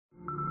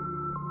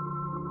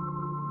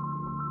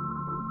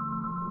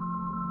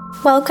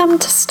Welcome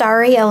to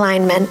Starry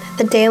Alignment,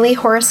 the daily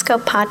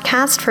horoscope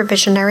podcast for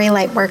visionary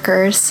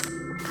lightworkers.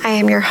 I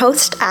am your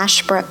host,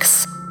 Ash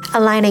Brooks,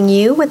 aligning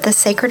you with the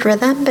sacred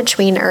rhythm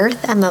between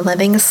Earth and the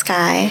living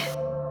sky.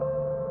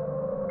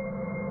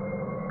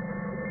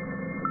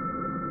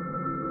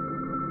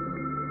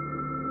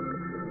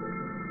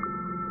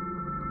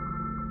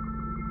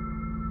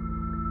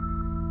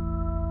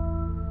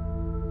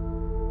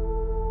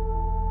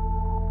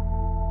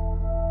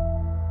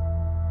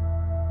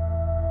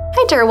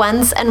 Hi dear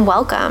ones, and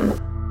welcome.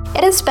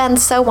 It has been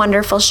so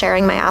wonderful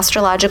sharing my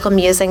astrological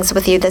musings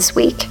with you this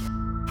week.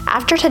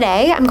 After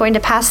today, I'm going to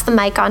pass the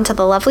mic on to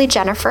the lovely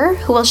Jennifer,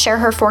 who will share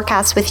her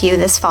forecast with you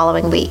this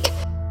following week.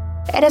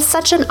 It is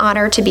such an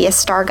honor to be a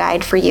star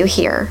guide for you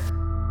here.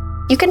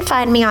 You can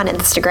find me on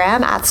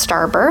Instagram at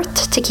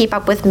Starbirth to keep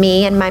up with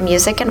me and my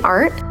music and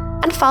art,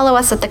 and follow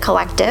us at the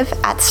collective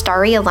at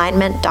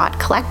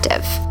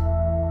starryalignment.collective.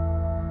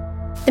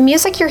 The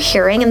music you're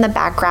hearing in the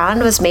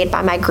background was made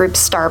by my group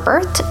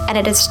Starbirth, and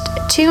it is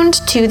tuned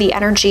to the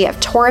energy of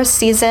Taurus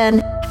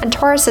season and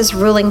Taurus's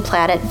ruling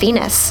planet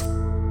Venus.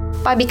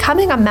 By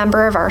becoming a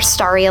member of our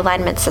Starry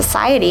Alignment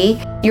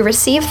Society, you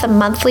receive the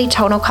monthly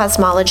tonal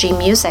cosmology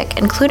music,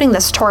 including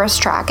this Taurus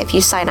track if you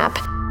sign up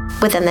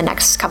within the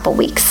next couple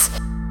weeks.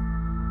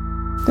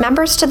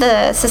 Members to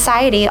the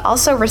Society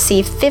also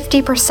receive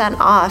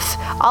 50% off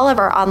all of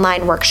our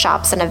online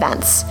workshops and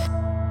events.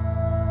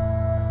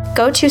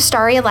 Go to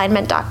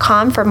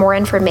starryalignment.com for more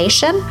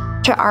information,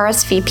 to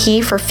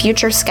RSVP for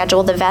future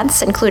scheduled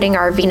events, including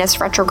our Venus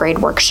retrograde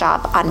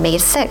workshop on May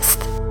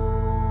 6th.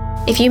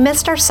 If you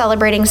missed our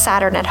Celebrating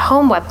Saturn at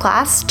Home web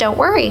class, don't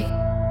worry.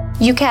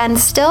 You can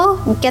still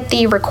get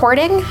the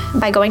recording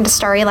by going to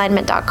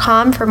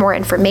starryalignment.com for more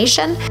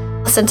information,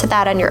 listen to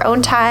that on your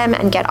own time,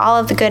 and get all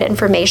of the good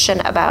information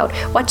about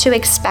what to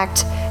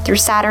expect through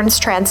Saturn's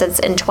transits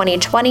in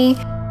 2020,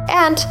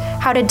 and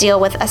how to deal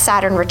with a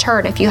Saturn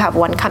return if you have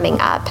one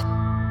coming up.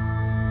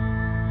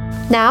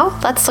 Now,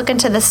 let's look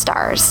into the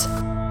stars.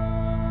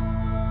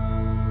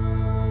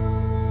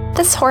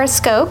 This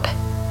horoscope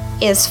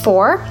is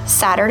for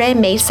Saturday,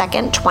 May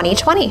 2nd,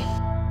 2020.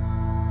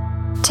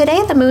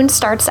 Today, the moon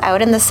starts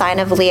out in the sign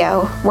of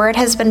Leo, where it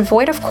has been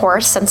void of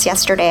course since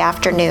yesterday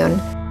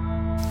afternoon.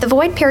 The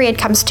void period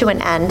comes to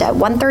an end at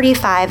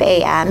 1:35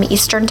 a.m.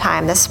 Eastern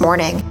Time this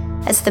morning,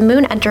 as the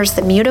moon enters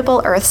the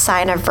mutable Earth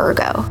sign of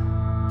Virgo.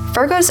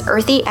 Virgo's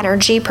earthy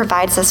energy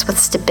provides us with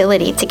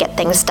stability to get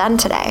things done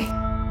today.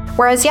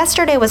 Whereas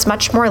yesterday was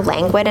much more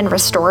languid and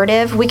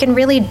restorative, we can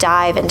really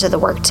dive into the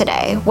work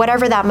today,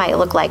 whatever that might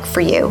look like for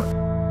you.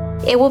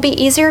 It will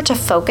be easier to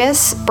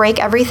focus, break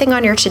everything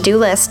on your to-do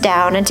list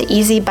down into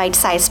easy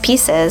bite-sized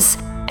pieces,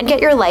 and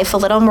get your life a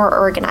little more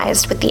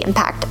organized with the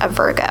impact of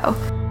Virgo.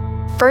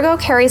 Virgo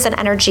carries an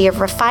energy of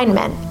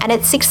refinement, and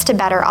it seeks to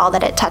better all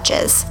that it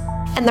touches.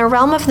 In the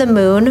realm of the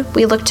moon,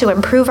 we look to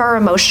improve our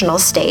emotional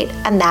state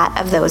and that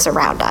of those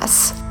around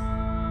us.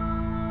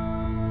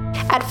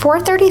 At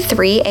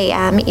 4:33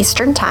 a.m.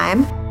 Eastern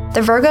Time,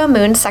 the Virgo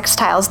moon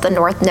sextiles the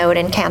North Node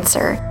in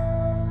Cancer.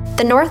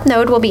 The North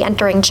Node will be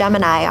entering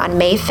Gemini on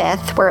May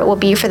 5th, where it will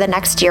be for the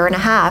next year and a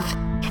half,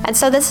 and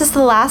so this is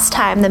the last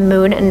time the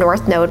moon and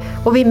North Node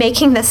will be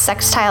making this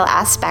sextile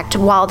aspect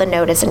while the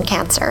node is in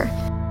Cancer.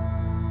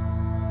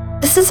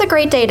 This is a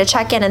great day to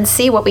check in and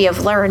see what we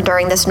have learned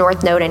during this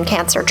North Node in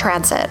Cancer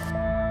transit.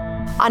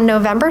 On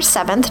November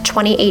 7th,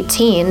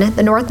 2018,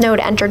 the North Node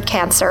entered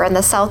Cancer and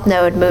the South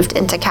Node moved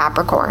into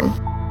Capricorn.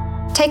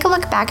 Take a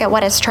look back at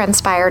what has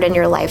transpired in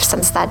your life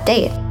since that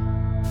date.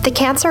 The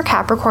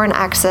Cancer-Capricorn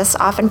axis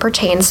often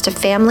pertains to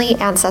family,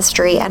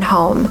 ancestry, and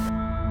home.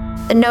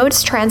 The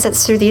nodes'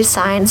 transits through these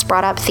signs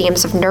brought up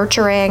themes of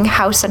nurturing,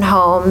 house and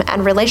home,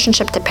 and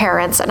relationship to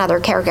parents and other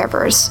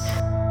caregivers.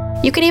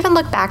 You can even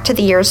look back to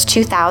the years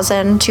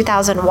 2000,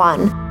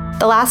 2001,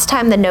 the last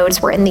time the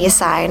nodes were in these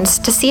signs,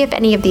 to see if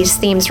any of these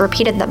themes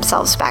repeated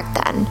themselves back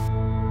then.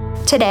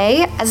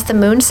 Today, as the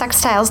moon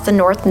sextiles the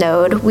North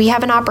Node, we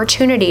have an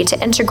opportunity to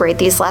integrate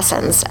these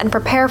lessons and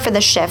prepare for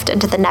the shift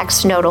into the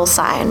next nodal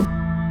sign.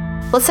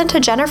 Listen to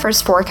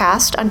Jennifer's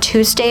forecast on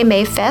Tuesday,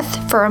 May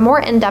 5th for a more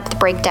in-depth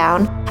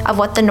breakdown of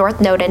what the North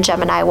Node in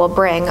Gemini will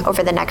bring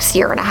over the next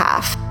year and a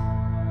half.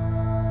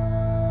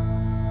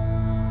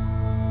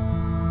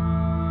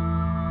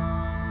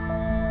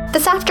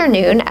 This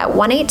afternoon at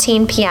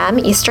 1:18 p.m.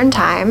 Eastern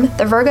Time,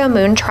 the Virgo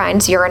moon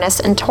trines Uranus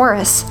in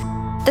Taurus.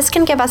 This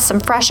can give us some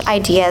fresh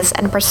ideas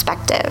and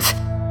perspective.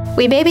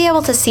 We may be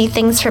able to see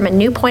things from a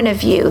new point of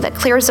view that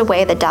clears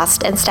away the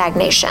dust and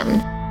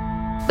stagnation.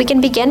 We can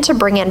begin to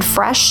bring in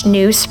fresh,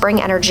 new spring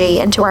energy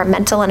into our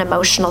mental and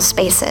emotional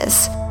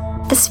spaces.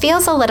 This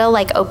feels a little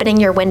like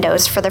opening your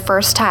windows for the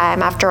first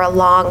time after a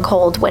long,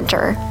 cold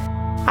winter.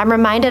 I'm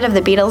reminded of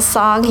the Beatles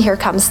song, "Here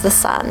Comes the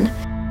Sun."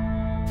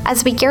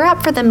 As we gear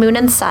up for the moon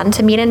and sun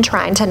to meet in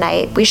trine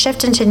tonight, we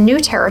shift into new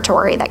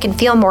territory that can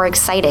feel more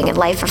exciting and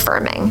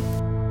life-affirming.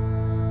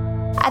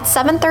 At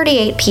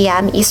 7:38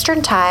 p.m.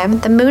 Eastern Time,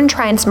 the moon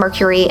trines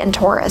Mercury in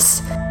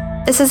Taurus.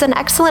 This is an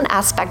excellent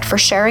aspect for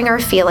sharing our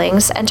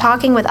feelings and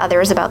talking with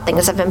others about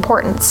things of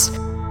importance.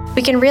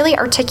 We can really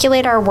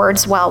articulate our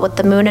words well with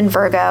the moon in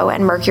Virgo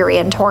and Mercury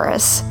in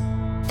Taurus.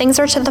 Things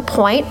are to the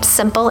point,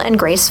 simple, and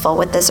graceful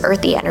with this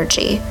earthy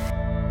energy.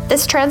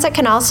 This transit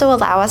can also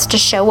allow us to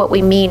show what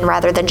we mean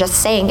rather than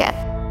just saying it,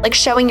 like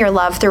showing your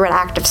love through an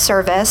act of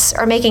service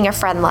or making a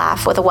friend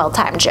laugh with a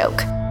well-timed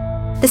joke.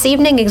 This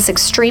evening is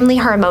extremely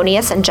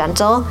harmonious and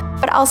gentle,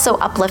 but also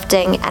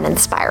uplifting and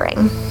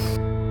inspiring.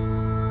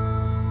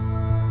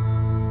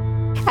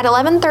 At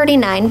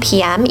 11:39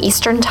 p.m.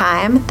 Eastern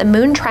Time, the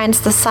moon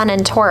trines the sun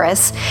in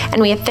Taurus,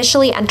 and we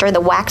officially enter the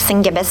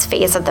waxing gibbous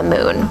phase of the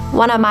moon,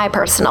 one of my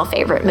personal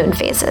favorite moon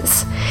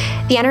phases.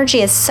 The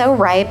energy is so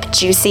ripe,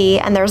 juicy,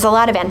 and there's a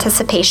lot of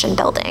anticipation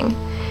building.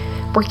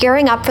 We're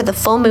gearing up for the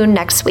full moon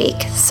next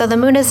week, so the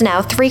moon is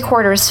now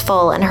 3/4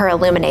 full in her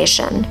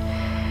illumination.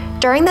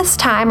 During this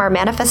time, our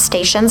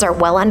manifestations are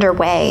well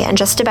underway and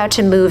just about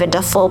to move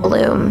into full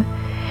bloom.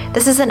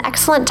 This is an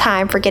excellent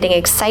time for getting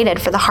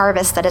excited for the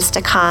harvest that is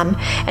to come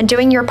and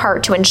doing your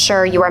part to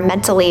ensure you are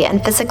mentally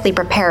and physically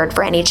prepared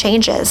for any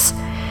changes.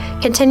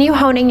 Continue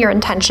honing your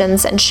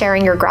intentions and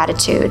sharing your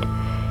gratitude.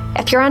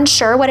 If you're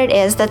unsure what it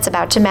is that's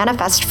about to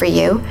manifest for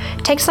you,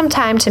 take some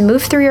time to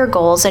move through your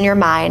goals in your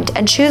mind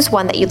and choose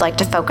one that you'd like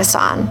to focus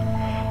on.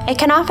 It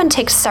can often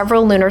take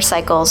several lunar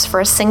cycles for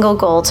a single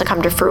goal to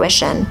come to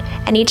fruition,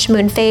 and each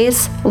moon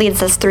phase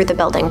leads us through the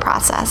building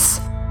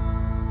process.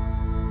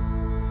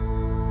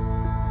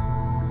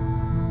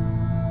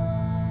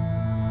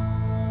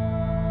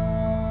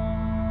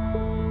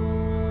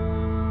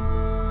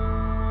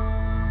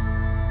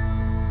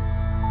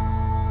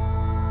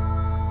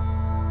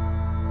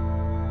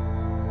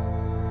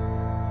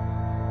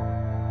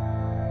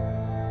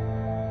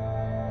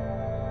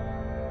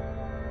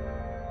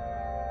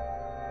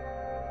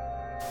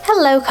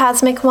 Hello,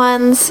 Cosmic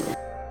Ones!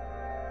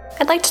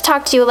 I'd like to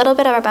talk to you a little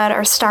bit about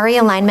our Starry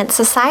Alignment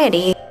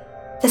Society.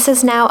 This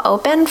is now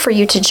open for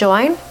you to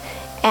join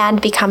and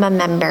become a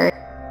member.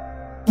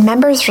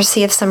 Members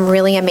receive some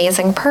really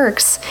amazing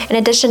perks in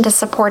addition to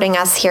supporting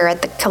us here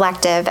at the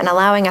collective and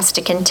allowing us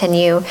to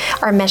continue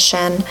our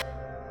mission.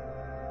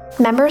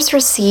 Members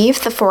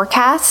receive the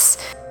forecasts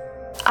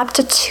up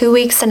to 2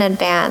 weeks in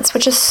advance,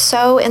 which is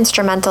so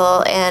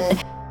instrumental in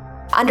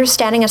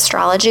understanding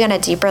astrology on a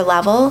deeper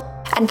level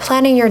and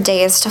planning your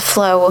days to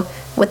flow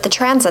with the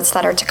transits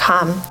that are to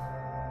come.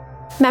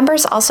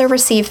 Members also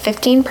receive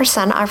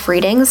 15% off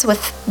readings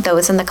with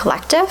those in the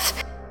collective,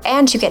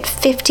 and you get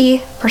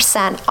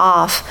 50%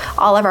 off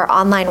all of our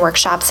online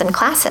workshops and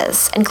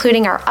classes,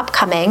 including our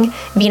upcoming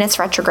Venus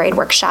retrograde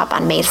workshop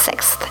on May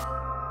 6th.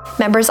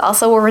 Members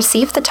also will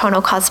receive the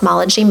Tonal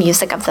Cosmology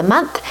Music of the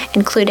Month,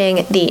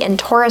 including the In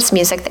Taurus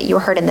music that you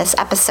heard in this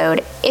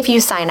episode, if you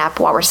sign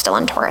up while we're still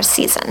in Taurus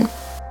season.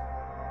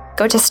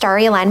 Go to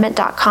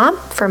starryalignment.com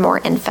for more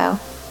info.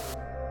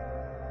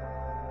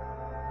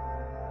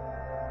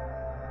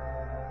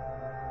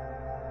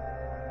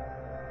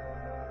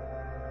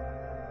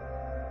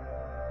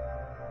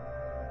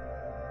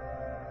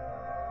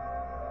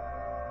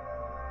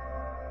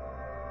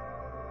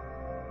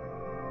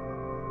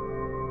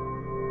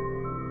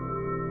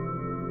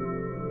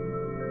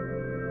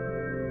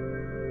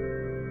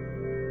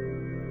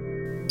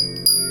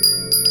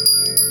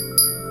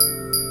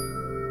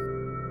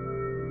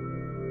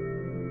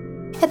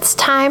 It's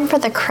time for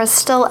the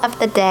crystal of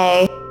the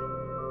day.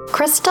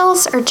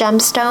 Crystals or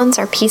gemstones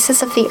are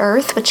pieces of the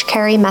earth which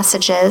carry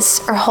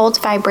messages or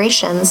hold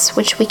vibrations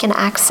which we can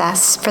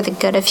access for the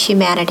good of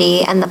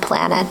humanity and the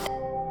planet.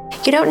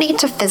 You don't need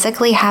to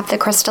physically have the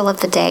crystal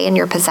of the day in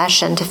your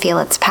possession to feel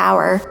its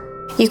power.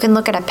 You can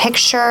look at a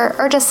picture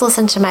or just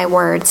listen to my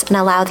words and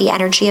allow the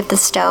energy of the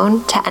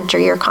stone to enter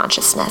your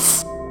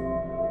consciousness.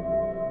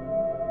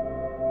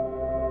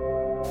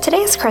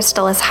 Today's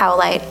crystal is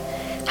howlite.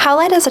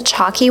 Howlite is a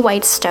chalky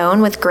white stone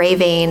with gray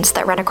veins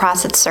that run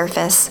across its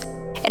surface.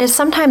 It is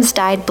sometimes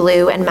dyed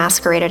blue and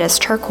masqueraded as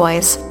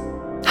turquoise.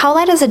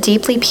 Howlite is a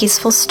deeply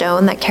peaceful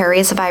stone that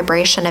carries a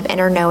vibration of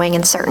inner knowing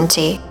and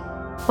certainty.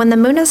 When the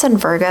moon is in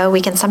Virgo,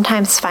 we can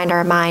sometimes find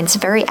our minds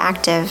very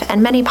active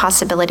and many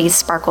possibilities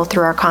sparkle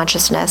through our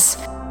consciousness.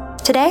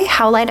 Today,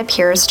 howlite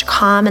appears to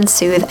calm and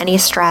soothe any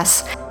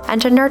stress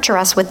and to nurture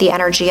us with the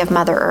energy of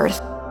Mother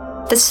Earth.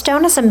 This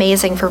stone is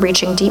amazing for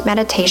reaching deep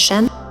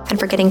meditation and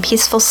for getting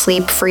peaceful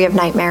sleep free of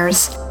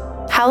nightmares.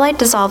 Howlite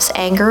dissolves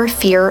anger,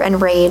 fear, and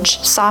rage,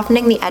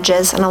 softening the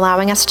edges and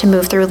allowing us to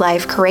move through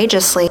life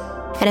courageously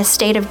in a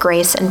state of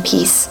grace and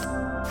peace.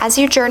 As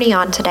you journey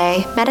on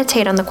today,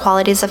 meditate on the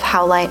qualities of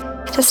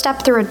howlite to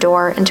step through a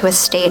door into a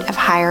state of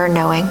higher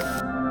knowing.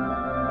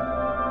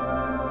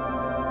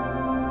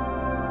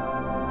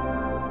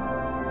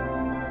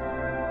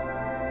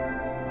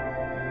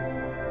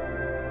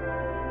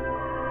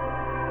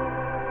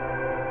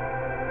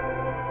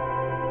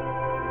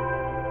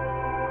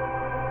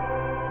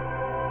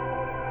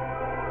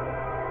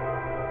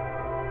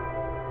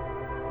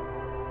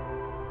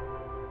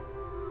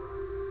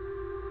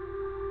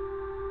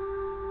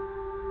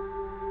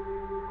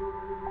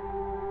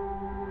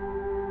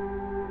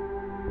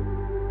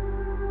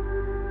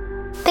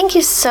 Thank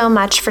you so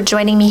much for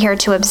joining me here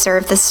to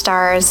observe the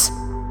stars.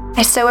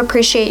 I so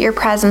appreciate your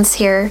presence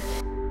here.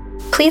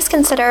 Please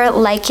consider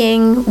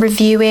liking,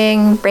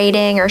 reviewing,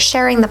 rating, or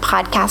sharing the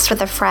podcast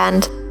with a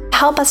friend to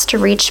help us to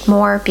reach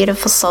more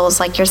beautiful souls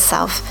like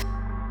yourself.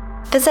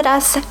 Visit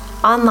us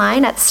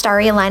online at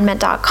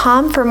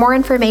starryalignment.com for more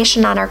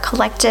information on our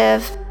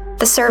collective,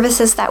 the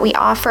services that we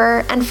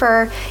offer, and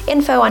for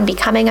info on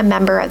becoming a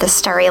member of the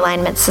Starry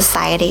Alignment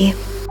Society.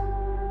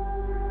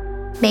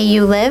 May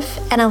you live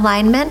in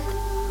alignment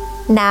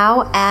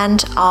now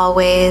and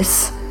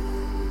always.